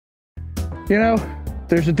You know,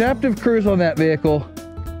 there's adaptive cruise on that vehicle,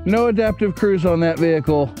 no adaptive cruise on that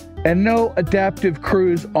vehicle, and no adaptive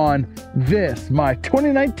cruise on this, my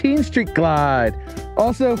 2019 Street Glide.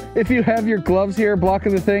 Also, if you have your gloves here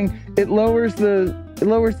blocking the thing, it lowers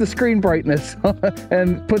the screen brightness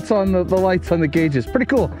and puts on the lights on the gauges. Pretty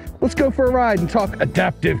cool. Let's go for a ride and talk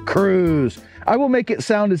adaptive cruise. I will make it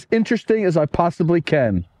sound as interesting as I possibly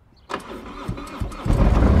can.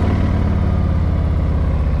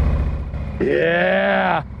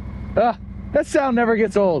 Yeah. That sound never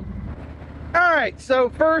gets old. All right, so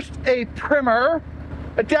first, a primer.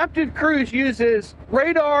 Adaptive cruise uses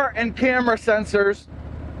radar and camera sensors.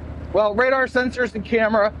 Well, radar sensors and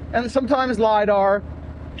camera, and sometimes LiDAR,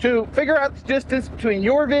 to figure out the distance between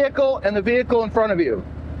your vehicle and the vehicle in front of you.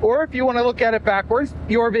 Or if you want to look at it backwards,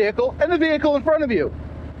 your vehicle and the vehicle in front of you.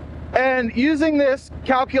 And using this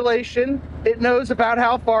calculation, it knows about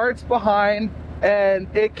how far it's behind, and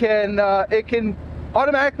it can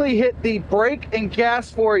automatically hit the brake and gas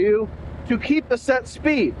for you to keep a set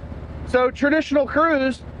speed. So traditional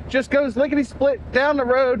cruise just goes lickety-split down the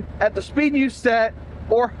road at the speed you set,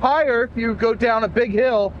 or higher if you go down a big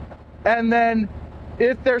hill, and then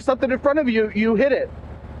if there's something in front of you, you hit it.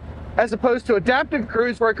 As opposed to adaptive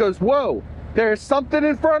cruise where it goes, whoa, there's something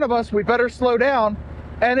in front of us, we better slow down,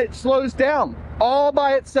 and it slows down all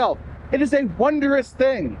by itself. It is a wondrous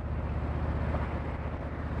thing.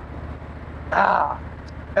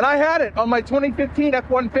 And I had it on my 2015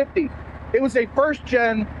 F-150. It was a first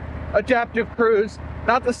gen adaptive cruise,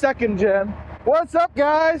 not the second gen. What's up,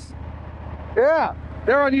 guys? Yeah,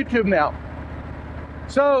 they're on YouTube now.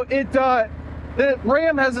 So the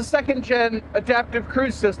Ram has a second gen adaptive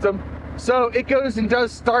cruise system. So it goes and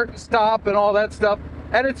does start and stop and all that stuff.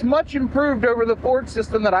 And it's much improved over the Ford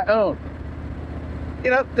system that I own.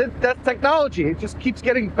 You know, that's technology. It just keeps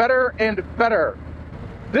getting better and better.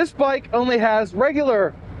 This bike only has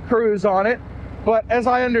regular cruise on it, but as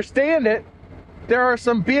I understand it, there are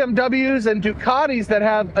some BMWs and Ducatis that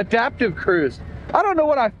have adaptive cruise. I don't know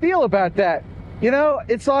what I feel about that. You know,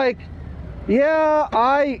 it's like, yeah,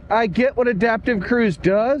 I get what adaptive cruise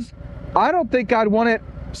does. I don't think I'd want it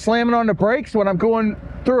slamming on the brakes when I'm going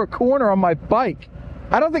through a corner on my bike.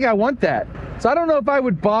 I don't think I want that. So I don't know if I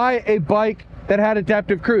would buy a bike that had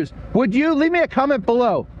adaptive cruise. Would you? Leave me a comment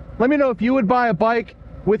below. Let me know if you would buy a bike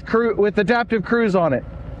with adaptive cruise on it.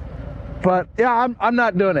 But yeah, I'm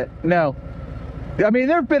not doing it. No. I mean,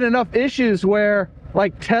 there have been enough issues where,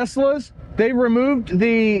 like Teslas, they removed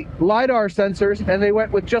the LiDAR sensors and they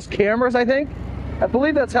went with just cameras, I think. I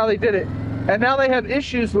believe that's how they did it. And now they have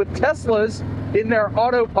issues with Teslas in their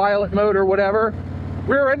autopilot mode or whatever,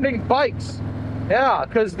 rear-ending bikes. Yeah,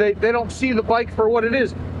 because they don't see the bike for what it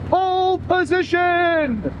is. Pole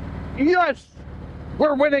position! Yes!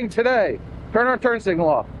 We're winning today. Turn our turn signal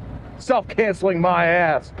off. Self-canceling my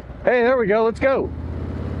ass. Hey, there we go. Let's go.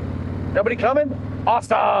 Nobody coming?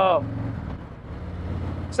 Awesome!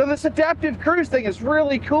 So this adaptive cruise thing is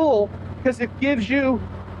really cool because it gives you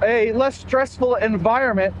a less stressful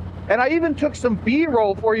environment. And I even took some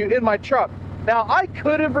B-roll for you in my truck. Now, I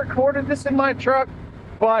could have recorded this in my truck,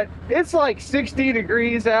 but it's like 60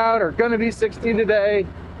 degrees out, or gonna be 60 today.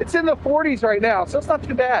 It's in the 40s right now, so it's not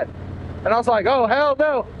too bad. And I was like, oh, hell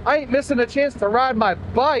no, I ain't missing a chance to ride my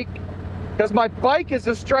bike, because my bike is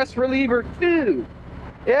a stress reliever too.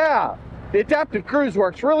 Yeah, the adaptive cruise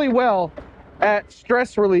works really well at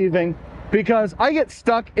stress relieving, because I get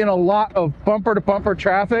stuck in a lot of bumper-to-bumper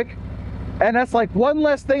traffic, and that's like one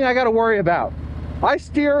less thing I gotta worry about. I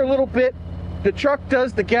steer a little bit, the truck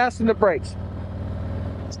does the gas and the brakes.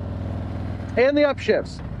 And the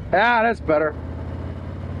upshifts. Ah, that's better.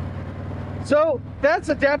 So that's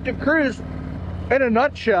adaptive cruise in a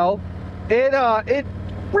nutshell. It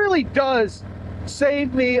really does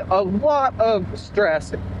save me a lot of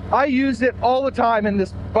stress. I use it all the time in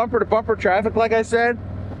this bumper-to-bumper traffic, like I said.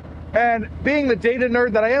 And being the data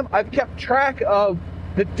nerd that I am, I've kept track of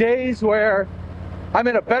the days where I'm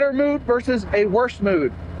in a better mood versus a worse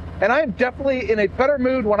mood. And I am definitely in a better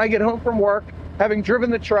mood when I get home from work, having driven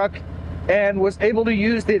the truck and was able to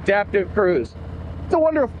use the adaptive cruise. It's a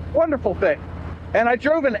wonderful, wonderful thing. And I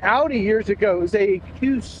drove an Audi years ago. It was a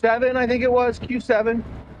Q7, I think it was, Q7.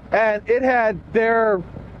 And it had their,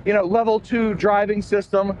 level 2 driving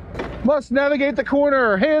system. Must navigate the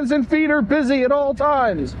corner. Hands and feet are busy at all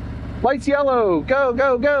times. Lights yellow. Go,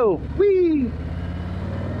 go, go. Whee!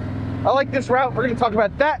 I like this route. We're going to talk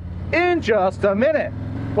about that in just a minute.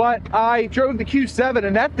 But I drove the Q7,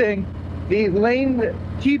 and that thing, the lane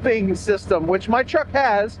keeping system, which my truck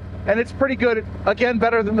has, and it's pretty good, again,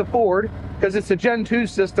 better than the Ford, because it's a Gen 2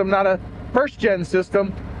 system, not a first gen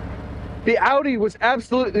system. The Audi was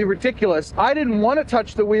absolutely ridiculous. I didn't want to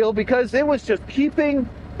touch the wheel because it was just keeping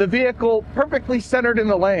the vehicle perfectly centered in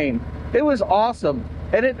the lane. It was awesome.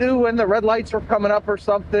 And it knew when the red lights were coming up or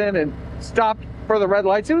something and stopped for the red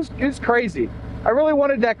lights. It was crazy. I really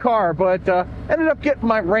wanted that car, but ended up getting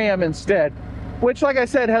my Ram instead, which, like I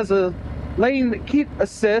said, has a lane keep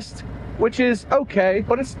assist, which is okay,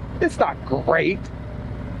 but it's not great.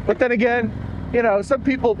 But then again, you know, some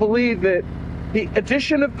people believe that the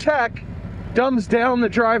addition of tech dumbs down the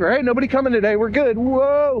driver. Hey, nobody coming today. We're good.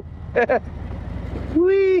 Whoa.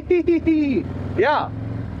 Whee! Yeah,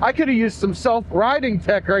 I could have used some self-riding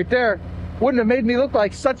tech right there. Wouldn't have made me look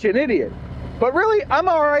like such an idiot. But really, I'm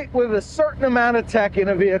all right with a certain amount of tech in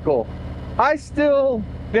a vehicle. I still,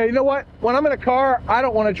 yeah, you know what? When I'm in a car, I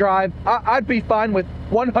don't want to drive. I'd be fine with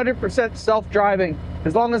 100% self-driving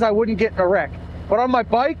as long as I wouldn't get in a wreck. But on my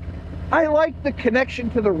bike, I like the connection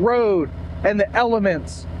to the road and the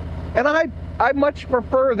elements. And I much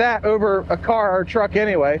prefer that over a car or a truck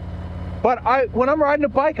anyway. But when I'm riding a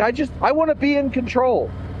bike, I want to be in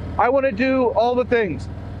control. I want to do all the things.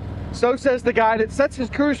 So says the guy that sets his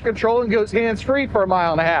cruise control and goes hands-free for 1.5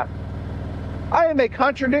 miles. I am a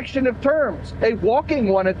contradiction of terms, a walking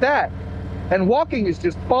one at that. And walking is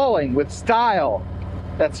just falling with style.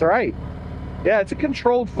 That's right. Yeah, it's a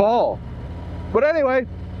controlled fall. But anyway,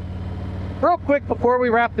 real quick before we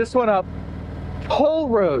wrap this one up, toll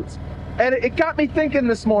roads. And it got me thinking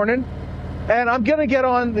this morning, and I'm gonna get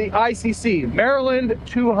on the ICC, Maryland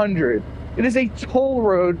 200. It is a toll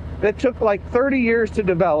road that took like 30 years to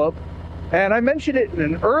develop. And I mentioned it in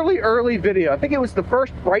an early video. I think it was the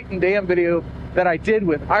first Brighton Dam video that I did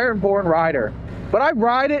with Ironborn Rider. But I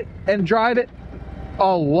ride it and drive it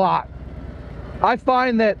a lot. I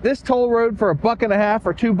find that this toll road for $1.50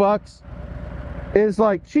 or $2 is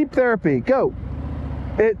like cheap therapy. Go.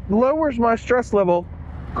 It lowers my stress level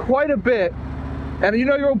quite a bit. And you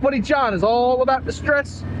know, your old buddy John is all about the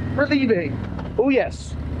stress relieving. Oh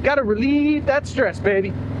yes, gotta relieve that stress,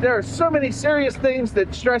 baby. There are so many serious things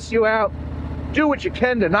that stress you out. Do what you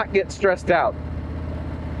can to not get stressed out.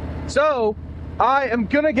 So I am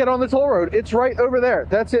gonna get on the toll road. It's right over there.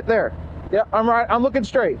 That's it there. Yeah, I'm right. I'm looking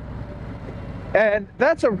straight. And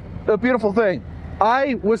that's a beautiful thing.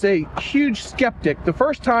 I was a huge skeptic. The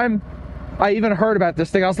first time I even heard about this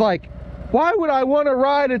thing, I was like, why would I want to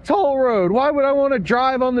ride a toll road? Why would I want to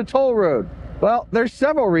drive on the toll road? Well, there's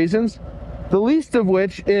several reasons. The least of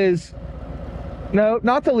which is, no,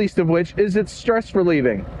 not the least of which, is it's stress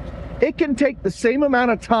relieving. It can take the same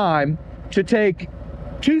amount of time to take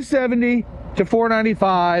 270 to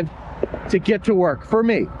 495 to get to work for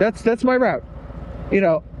me. That's my route. You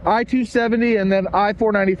know, I-270 and then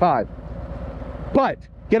I-495. But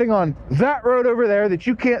getting on that road over there that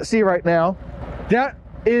you can't see right now, that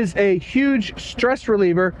is a huge stress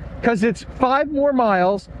reliever because it's 5 more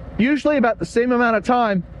miles, usually about the same amount of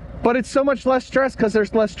time, but it's so much less stress because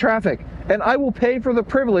there's less traffic. And I will pay for the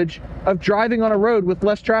privilege of driving on a road with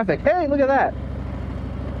less traffic. Hey, look at that.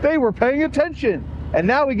 They were paying attention. And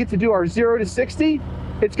now we get to do our 0 to 60.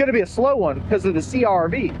 It's going to be a slow one because of the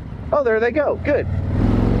CRV. Oh, there they go. Good.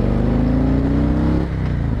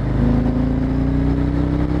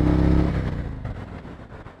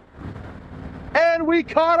 And we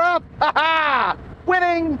caught up. Ha-ha!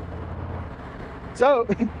 Winning. So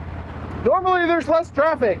normally there's less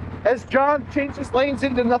traffic as John changes lanes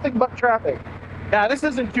into nothing but traffic. Now this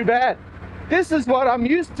isn't too bad. This is what I'm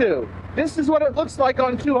used to. This is what it looks like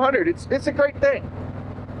on 200. It's a great thing.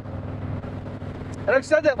 And I've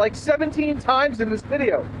said that like 17 times in this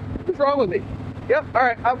video. What's wrong with me? Yep, all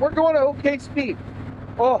right, we're going at okay speed.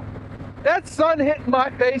 Oh, that sun hitting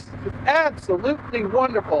my face is absolutely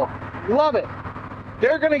wonderful. Love it.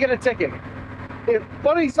 They're gonna get a ticket.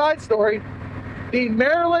 Funny side story, the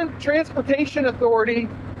Maryland Transportation Authority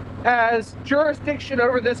has jurisdiction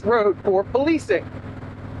over this road for policing.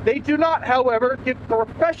 They do not, however, give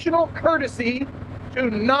professional courtesy to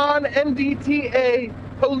non-MDTA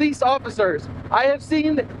police officers. I have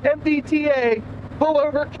seen MDTA pull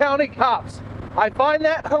over county cops. I find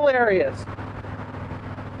that hilarious.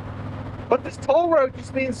 But this toll road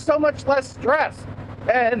just means so much less stress,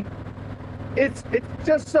 and it's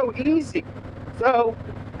just so easy. So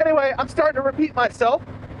anyway, I'm starting to repeat myself,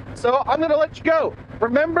 so I'm gonna let you go.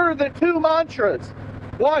 Remember the 2 mantras.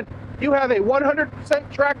 1, you have a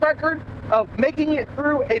 100% track record of making it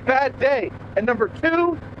through a bad day. And number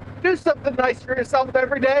 2, do something nice for yourself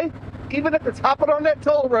every day, even if it's hopping on that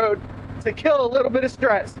toll road to kill a little bit of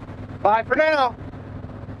stress. Bye for now.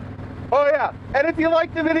 Oh yeah, and if you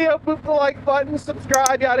like the video, boop the like button,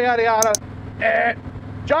 subscribe, yada, yada, yada. And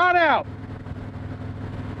John out.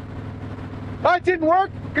 Oh, it didn't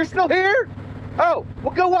work? You're still here? Oh,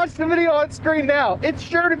 well, go watch the video on screen now. It's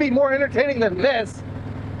sure to be more entertaining than this.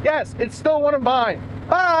 Yes, it's still one of mine.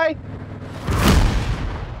 Bye.